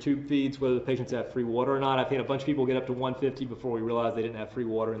attention to your tube feeds, whether the patients have free water or not. I've had a bunch of people get up to 150 before we realized they didn't have free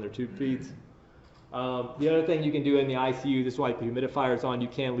water in their tube feeds. The other thing you can do in the ICU, this is why the humidifiers on, you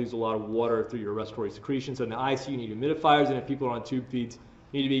can lose a lot of water through your respiratory secretion. So in the ICU, you need humidifiers, and if people are on tube feeds,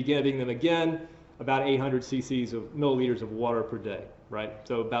 you need to be giving them again about 800 cc's of milliliters of water per day, right?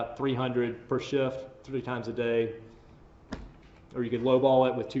 So about 300 per shift, 3 times a day. Or you could lowball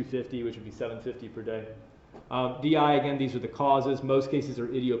it with 250, which would be 750 per day. DI, again, these are the causes. Most cases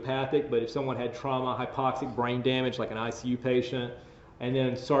are idiopathic, but if someone had trauma, hypoxic brain damage, like an ICU patient, and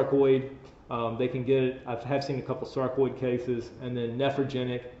then sarcoid, they can get it. I have seen a couple sarcoid cases, and then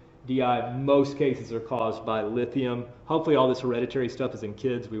nephrogenic DI. Most cases are caused by lithium. Hopefully all this hereditary stuff is in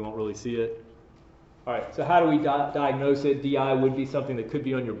kids. We won't really see it. All right, so how do we diagnose it? DI would be something that could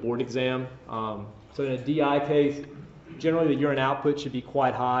be on your board exam. So in a DI case, generally the urine output should be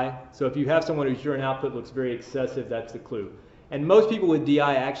quite high. So if you have someone whose urine output looks very excessive, that's the clue. And most people with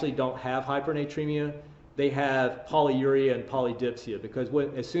DI actually don't have hypernatremia. They have polyuria and polydipsia, because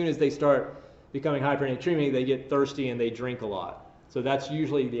as soon as they start becoming hypernatremic, they get thirsty and they drink a lot. So that's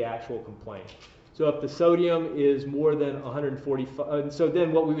usually the actual complaint. So if the sodium is more than 145, so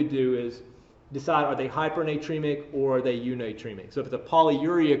then what we would do is decide, are they hypernatremic or are they eunatremic? So if it's a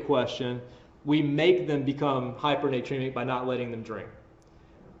polyuria question, we make them become hypernatremic by not letting them drink.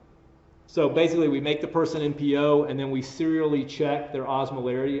 So basically we make the person NPO, and then we serially check their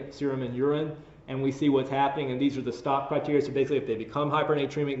osmolarity, serum and urine, and we see what's happening, and these are the stop criteria. So basically if they become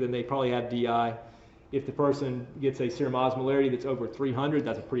hypernatremic, then they probably have DI. If the person gets a serum osmolarity that's over 300,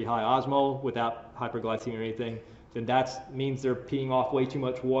 that's a pretty high osmol without hyperglycemia or anything, then that means they're peeing off way too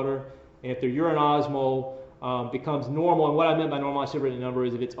much water. And if their urine osmol becomes normal, and what I meant by normalized serum number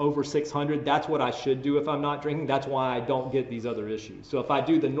is if it's over 600, that's what I should do if I'm not drinking. That's why I don't get these other issues. So if I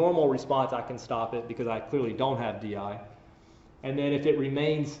do the normal response, I can stop it because I clearly don't have DI. And then if it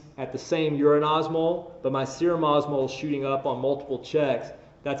remains at the same urine osmol, but my serum osmol is shooting up on multiple checks,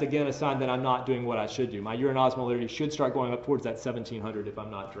 that's again a sign that I'm not doing what I should do. My urine osmolarity should start going up towards that 1700 if I'm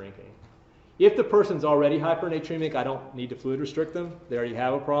not drinking. If the person's already hypernatremic, I don't need to fluid restrict them. They already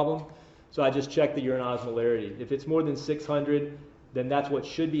have a problem. So I just check the urine osmolarity. If it's more than 600, then that's what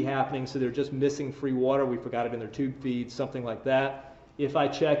should be happening. So they're just missing free water. We forgot it in their tube feed, something like that. If I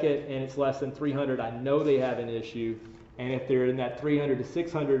check it and it's less than 300, I know they have an issue. And if they're in that 300 to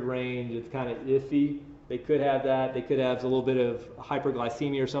 600 range, it's kind of iffy. They could have that. They could have a little bit of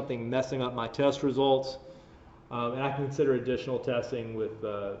hyperglycemia or something messing up my test results. And I can consider additional testing with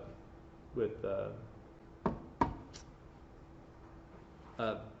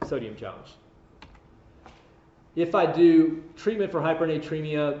sodium challenge. If I do treatment for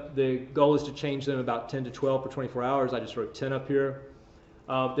hypernatremia, the goal is to change them about 10 to 12 per 24 hours. I just wrote 10 up here.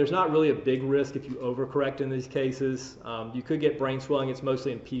 There's not really a big risk if you overcorrect in these cases. You could get brain swelling. It's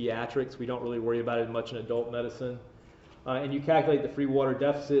mostly in pediatrics. We don't really worry about it much in adult medicine. And you calculate the free water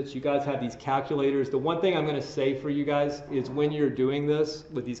deficits. You guys have these calculators. The one thing I'm going to say for you guys is when you're doing this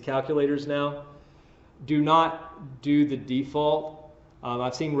with these calculators now, do not do the default.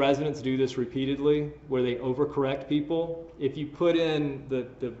 I've seen residents do this repeatedly where they overcorrect people. If you put in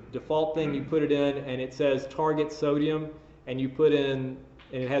the default thing, you put it in and it says target sodium and you put in,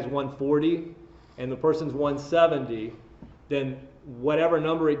 and it has 140 and the person's 170, then whatever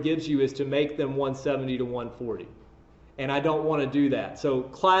number it gives you is to make them 170 to 140. And I don't want to do that. So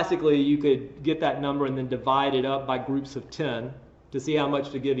classically, you could get that number and then divide it up by groups of 10 to see how much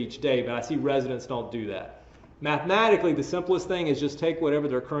to give each day, but I see residents don't do that. Mathematically, the simplest thing is just take whatever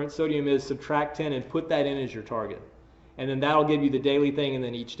their current sodium is, subtract 10, and put that in as your target. And then that'll give you the daily thing, and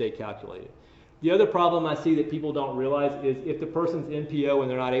then each day calculate it. The other problem I see that people don't realize is if the person's NPO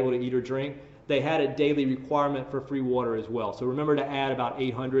and they're not able to eat or drink, they had a daily requirement for free water as well. So remember to add about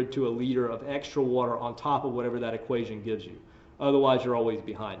 800 to a liter of extra water on top of whatever that equation gives you. Otherwise, you're always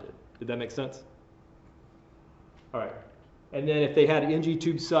behind it. Did that make sense? All right. And then if they had NG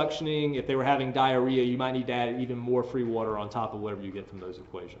tube suctioning, if they were having diarrhea, you might need to add even more free water on top of whatever you get from those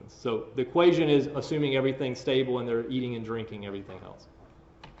equations. So the equation is assuming everything's stable and they're eating and drinking everything else.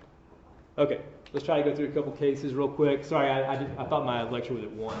 Okay, let's try to go through a couple cases real quick. Sorry, I thought my lecture was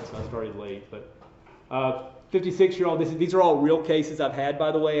at 1, so I started late. But 56-year-old, these are all real cases I've had,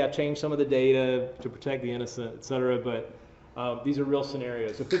 by the way. I've changed some of the data to protect the innocent, et cetera, but these are real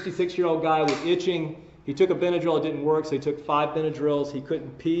scenarios. So 56-year-old guy with itching. He took a Benadryl, it didn't work, so he took 5 Benadryls. He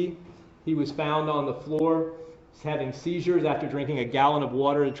couldn't pee. He was found on the floor having seizures after drinking a gallon of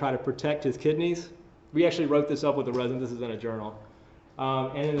water to try to protect his kidneys. We actually wrote this up with the resident. This is in a journal.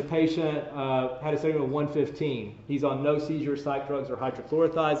 And then the patient had a sodium of 115. He's on no seizure, psych drugs, or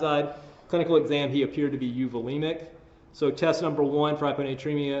hydrochlorothiazide. Clinical exam, he appeared to be euvolemic. So test number 1 for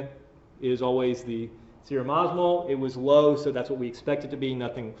hyponatremia is always the serum osmol. It was low, so that's what we expect it to be,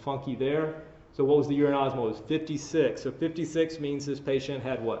 nothing funky there. So what was the urine osmol? It was 56. So 56 means this patient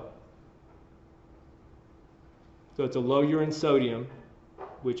had what? So it's a low urine sodium,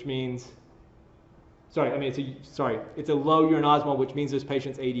 which means, it's a low urine osmol, which means this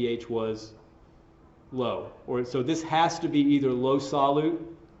patient's ADH was low. So this has to be either low solute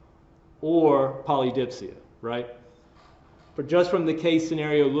or polydipsia, right? For just from the case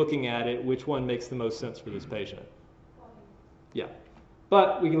scenario looking at it, which one makes the most sense for this patient? Yeah.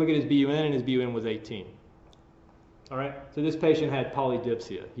 But we can look at his BUN, and his BUN was 18. All right, so this patient had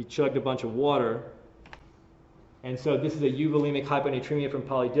polydipsia. He chugged a bunch of water, and so this is a euvolemic hyponatremia from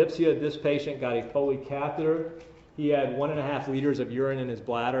polydipsia. This patient got a Foley catheter. He had 1.5 liters of urine in his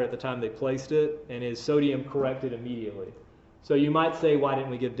bladder at the time they placed it, and his sodium corrected immediately. So you might say, why didn't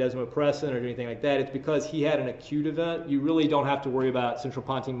we give desmopressin or anything like that? It's because he had an acute event. You really don't have to worry about central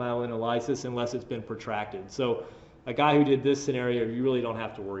pontine myelinolysis unless it's been protracted. So a guy who did this scenario, you really don't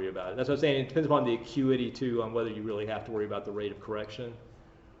have to worry about it. That's what I'm saying. It depends upon the acuity, too, on whether you really have to worry about the rate of correction.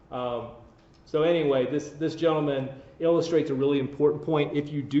 So anyway, this gentleman illustrates a really important point.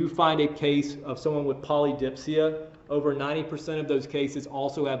 If you do find a case of someone with polydipsia, over 90% of those cases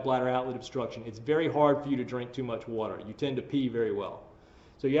also have bladder outlet obstruction. It's very hard for you to drink too much water. You tend to pee very well.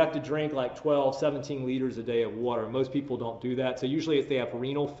 So you have to drink like 12, 17 liters a day of water. Most people don't do that. So usually it's they have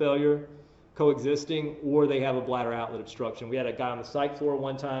renal failure coexisting, or they have a bladder outlet obstruction. We had a guy on the psych floor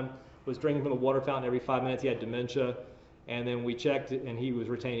one time, was drinking from the water fountain every 5 minutes. He had dementia, and then we checked it, and he was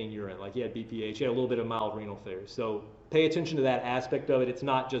retaining urine, like he had BPH. He had a little bit of mild renal failure. So pay attention to that aspect of it. It's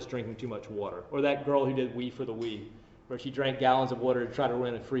not just drinking too much water. Or that girl who did Wii for the Wii, where she drank gallons of water to try to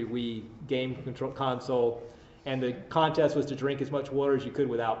win a free Wii game console, and the contest was to drink as much water as you could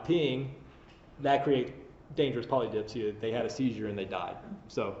without peeing. That creates dangerous polydipsia. They had a seizure and they died.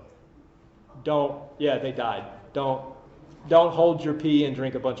 So they died. Don't hold your pee and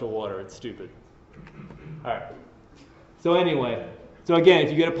drink a bunch of water. It's stupid. All right. So anyway, so again,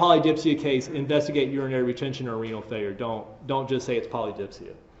 if you get a polydipsia case, investigate urinary retention or renal failure. Don't just say it's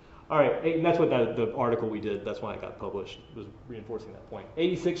polydipsia. All right, and that's what the article we did, that's why it got published, was reinforcing that point.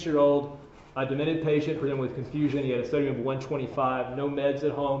 86-year-old A demented patient presented with confusion. He had a sodium of 125, no meds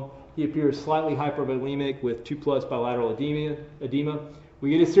at home. He appears slightly hypervolemic with 2+ bilateral edema. We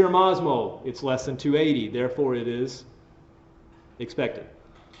get his serum osmol. It's less than 280, therefore it is expected.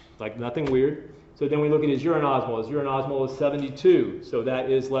 Like nothing weird. So then we look at his urine osmol. His urine osmol is 72, so that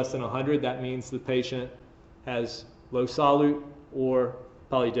is less than 100. That means the patient has low solute or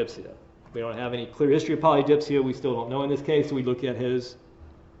polydipsia. We don't have any clear history of polydipsia. We still don't know in this case, so we look at his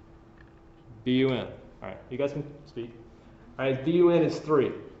BUN. All right, you guys can speak. All right, his BUN is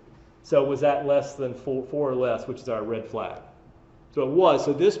 3. So was that less than 4 or less, which is our red flag? So it was.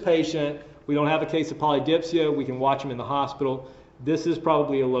 So this patient, we don't have a case of polydipsia. We can watch him in the hospital. This is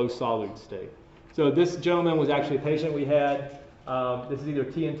probably a low solute state. So this gentleman was actually a patient we had. This is either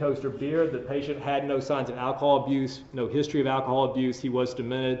tea and toast or beer. The patient had no signs of alcohol abuse, no history of alcohol abuse. He was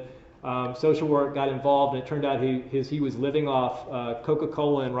demented. Social work got involved, and it turned out he was living off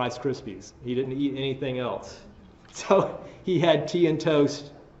Coca-Cola and Rice Krispies. He didn't eat anything else. So he had tea and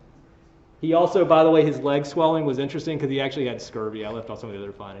toast. He also, by the way, his leg swelling was interesting because he actually had scurvy. I left off some of the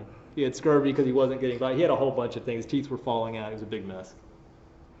other findings. He had scurvy because he wasn't getting by. He had a whole bunch of things. His teeth were falling out. It was a big mess.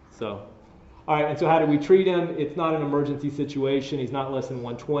 So, all right, and so how did we treat him? It's not an emergency situation. He's not less than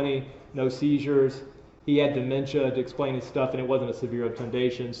 120, no seizures. He had dementia to explain his stuff, and it wasn't a severe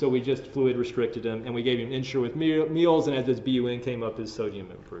obtundation, so we just fluid restricted him, and we gave him Ensure with meals, and as his BUN came up, his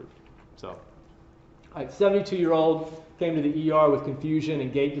sodium improved. So, all right, 72-year-old came to the ER with confusion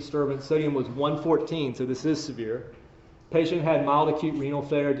and gait disturbance. Sodium was 114, so this is severe. Patient had mild acute renal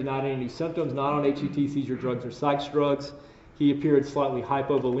failure, denied any new symptoms, not on HET, seizure drugs, or psych drugs. He appeared slightly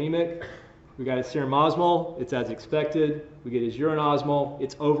hypovolemic. We got his serum osmol. It's as expected. We get his urine osmol.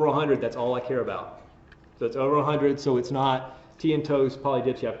 It's over 100. That's all I care about. So it's over 100, so it's not tea and toast,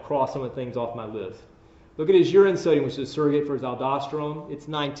 polydipsia. I've crossed some of the things off my list. Look at his urine sodium, which is a surrogate for his aldosterone. It's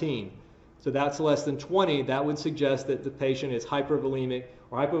 19. So that's less than 20. That would suggest that the patient is hypervolemic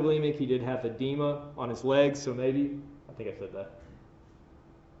or hypovolemic. He did have edema on his legs, so maybe, I think I said that.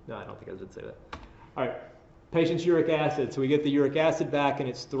 No, I don't think I did say that. All right, patient's uric acid. So we get the uric acid back, and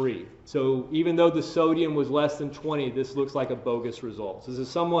it's 3. So even though the sodium was less than 20, this looks like a bogus result. So this is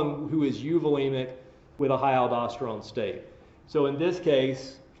someone who is euvolemic with a high aldosterone state. So in this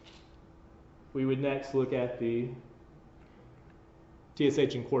case, we would next look at the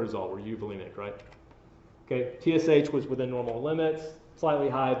TSH and cortisol. We're euvolemic, right? Okay, TSH was within normal limits, slightly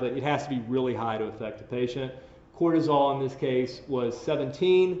high, but it has to be really high to affect the patient. Cortisol in this case was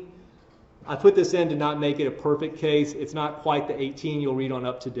 17. I put this in to not make it a perfect case. It's not quite the 18 you'll read on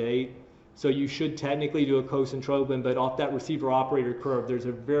Up to Date. So you should technically do a cosentropin, but off that receiver-operator curve, there's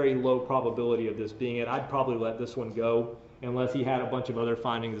a very low probability of this being it. I'd probably let this one go unless he had a bunch of other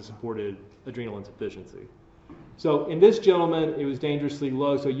findings that supported adrenal insufficiency. So in this gentleman, it was dangerously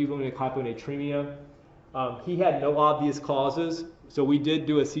low, so euvolemic hyponatremia. He had no obvious causes, so we did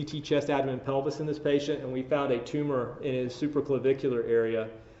do a CT chest, abdomen, pelvis in this patient, and we found a tumor in his supraclavicular area.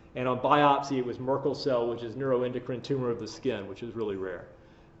 And on biopsy, it was Merkel cell, which is neuroendocrine tumor of the skin, which is really rare.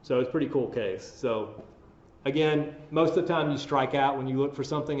 So it's a pretty cool case. So again, most of the time you strike out when you look for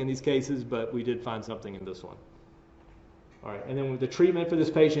something in these cases, but we did find something in this one. All right, and then with the treatment for this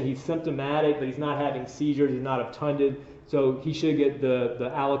patient, he's symptomatic, but he's not having seizures, he's not obtunded, so he should get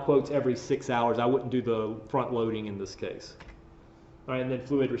the aliquots every 6 hours. I wouldn't do the front loading in this case. All right, and then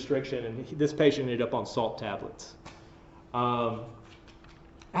fluid restriction, and this patient ended up on salt tablets.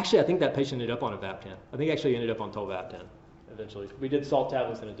 Actually, I think that patient ended up on a Vaptan. I think he actually ended up on tolvaptan eventually. We did salt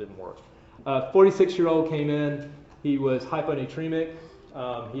tablets and it didn't work. 46-year-old came in. He was hyponatremic.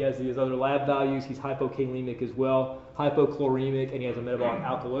 He has these other lab values. He's hypokalemic as well, hypochloremic, and he has a metabolic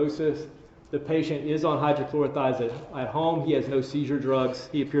alkalosis. The patient is on hydrochlorothiazide at home. He has no seizure drugs.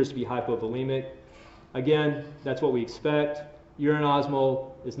 He appears to be hypovolemic. Again, that's what we expect. Urine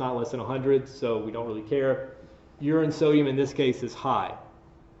osmol is not less than 100, so we don't really care. Urine sodium in this case is high.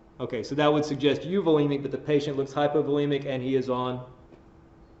 Okay, so that would suggest euvolemic, but the patient looks hypovolemic and he is on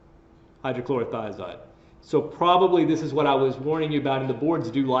hydrochlorothiazide. So probably this is what I was warning you about, and the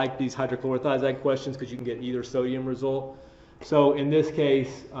boards do like these hydrochlorothiazide questions because you can get either sodium result. So in this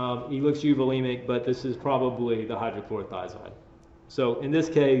case, he looks euvolemic, but this is probably the hydrochlorothiazide. So in this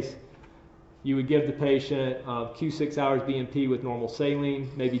case, you would give the patient Q6 hours BMP with normal saline,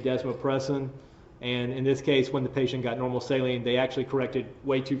 maybe desmopressin. And in this case, when the patient got normal saline, they actually corrected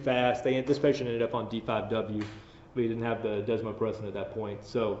way too fast. This patient ended up on D5W, but he didn't have the desmopressin at that point.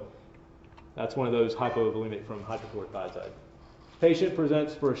 So that's one of those hypovolemic from hydrochlorothiazide. Patient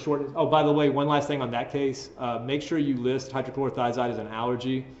presents for a short. Oh, by the way, one last thing on that case. Make sure you list hydrochlorothiazide as an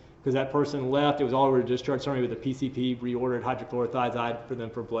allergy, because that person left. It was all over discharge summary with a PCP, reordered hydrochlorothiazide for them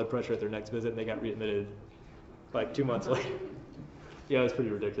for blood pressure at their next visit, and they got readmitted like 2 months later. Yeah, it was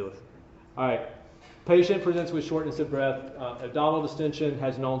pretty ridiculous. All right. Patient presents with shortness of breath, abdominal distension,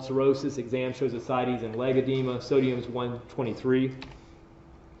 has known cirrhosis, exam shows ascites and leg edema, sodium is 123.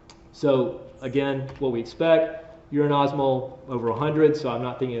 So again, what we expect, urine osmol over 100, so I'm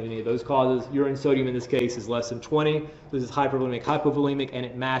not thinking of any of those causes. Urine sodium in this case is less than 20. This is hypervolemic, hypovolemic, and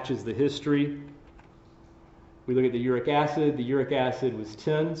it matches the history. We look at the uric acid was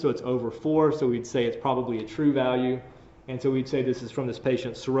 10, so it's over 4, so we'd say it's probably a true value. And so we'd say this is from this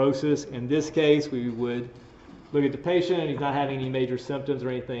patient's cirrhosis. In this case, we would look at the patient, and he's not having any major symptoms or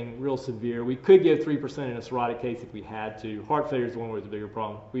anything real severe. We could give 3% in a cirrhotic case if we had to. Heart failure is the one where it's a bigger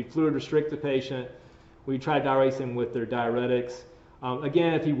problem. We'd fluid restrict the patient. We tried diuresing with their diuretics.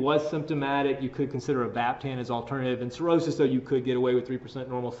 Again, if he was symptomatic, you could consider a Vaptan as alternative. In cirrhosis, though, you could get away with 3%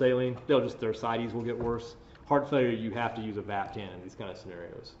 normal saline. Their ascites will get worse. Heart failure, you have to use a Vaptan in these kind of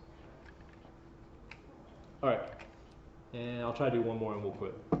scenarios. All right. And I'll try to do one more and we'll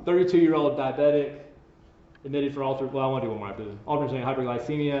quit. 32-year-old diabetic, admitted for I want to do one more after this. Alternating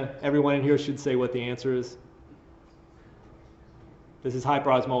hyperglycemia. Everyone in here should say what the answer is. This is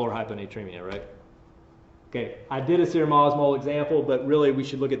hyperosmolar hyponatremia, right? Okay, I did a serum osmol example, but really we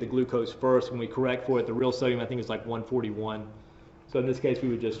should look at the glucose first. When we correct for it, the real sodium I think is like 141. So in this case, we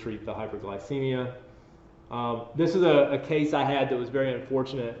would just treat the hyperglycemia. This is a case I had that was very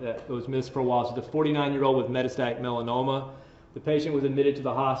unfortunate that was missed for a while. So the 49-year-old with metastatic melanoma. The patient was admitted to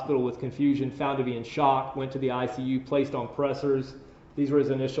the hospital with confusion, found to be in shock, went to the ICU, placed on pressors. These were his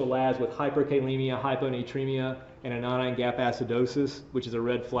initial labs with hyperkalemia, hyponatremia, and a non-ion gap acidosis, which is a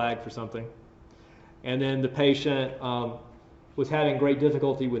red flag for something. And then the patient was having great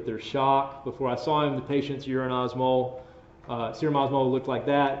difficulty with their shock. Before I saw him, the patient's urine osmol, serum osmol looked like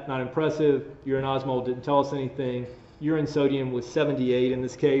that, not impressive. Urine osmol didn't tell us anything. Urine sodium was 78 in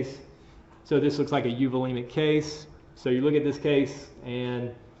this case. So this looks like a euvolemic case. So you look at this case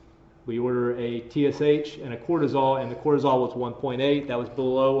and we order a TSH and a cortisol, and the cortisol was 1.8. That was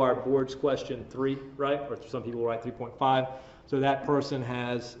below our board's question 3, right? Or some people write 3.5. So that person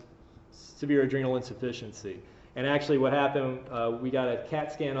has severe adrenal insufficiency. And actually what happened, we got a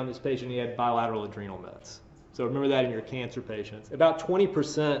CAT scan on this patient, he had bilateral adrenal mets. So remember that in your cancer patients. About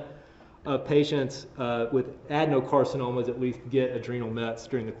 20% of patients with adenocarcinomas at least get adrenal mets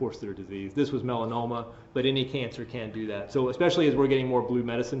during the course of their disease. This was melanoma, but any cancer can do that. So especially as we're getting more blue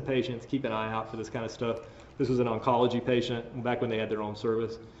medicine patients, keep an eye out for this kind of stuff. This was an oncology patient back when they had their own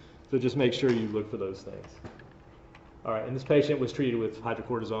service. So just make sure you look for those things. All right, and this patient was treated with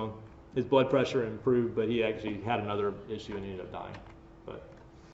hydrocortisone. His blood pressure improved, but he actually had another issue and he ended up dying. But